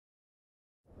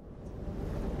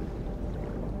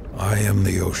I am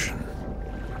the ocean.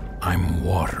 I'm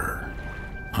water.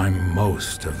 I'm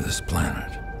most of this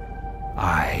planet.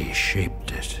 I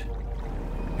shaped it.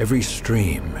 Every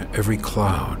stream, every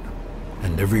cloud,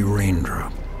 and every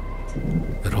raindrop,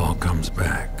 it all comes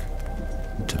back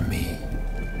to me.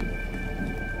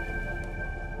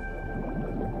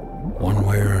 One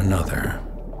way or another,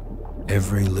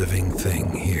 every living thing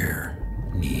here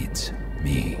needs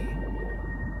me.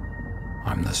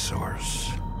 I'm the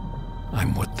source.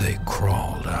 I'm what they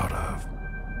crawled out of.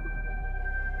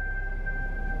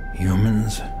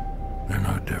 Humans, they're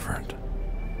no different.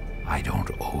 I don't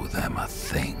owe them a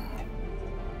thing.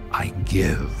 I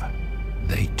give,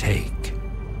 they take,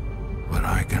 but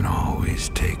I can always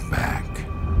take back.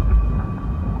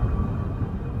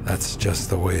 That's just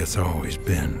the way it's always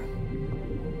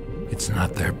been. It's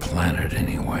not their planet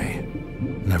anyway.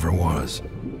 Never was,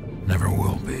 never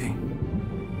will be.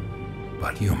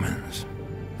 But humans,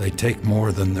 they take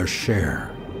more than their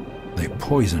share. They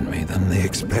poison me, then they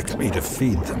expect me to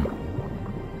feed them.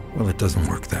 Well, it doesn't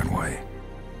work that way.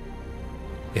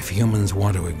 If humans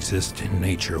want to exist in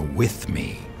nature with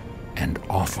me and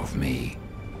off of me,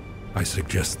 I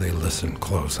suggest they listen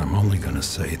close. I'm only going to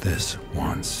say this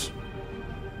once.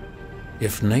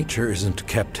 If nature isn't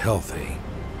kept healthy,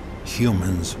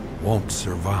 humans won't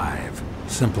survive.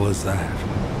 Simple as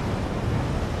that.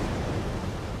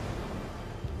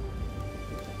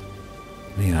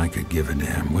 Me, I could give a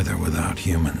damn with or without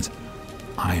humans.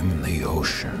 I'm the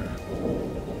ocean.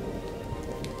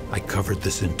 I covered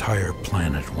this entire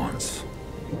planet once,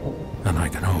 and I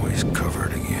can always cover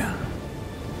it again.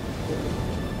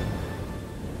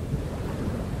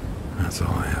 That's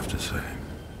all I have to say.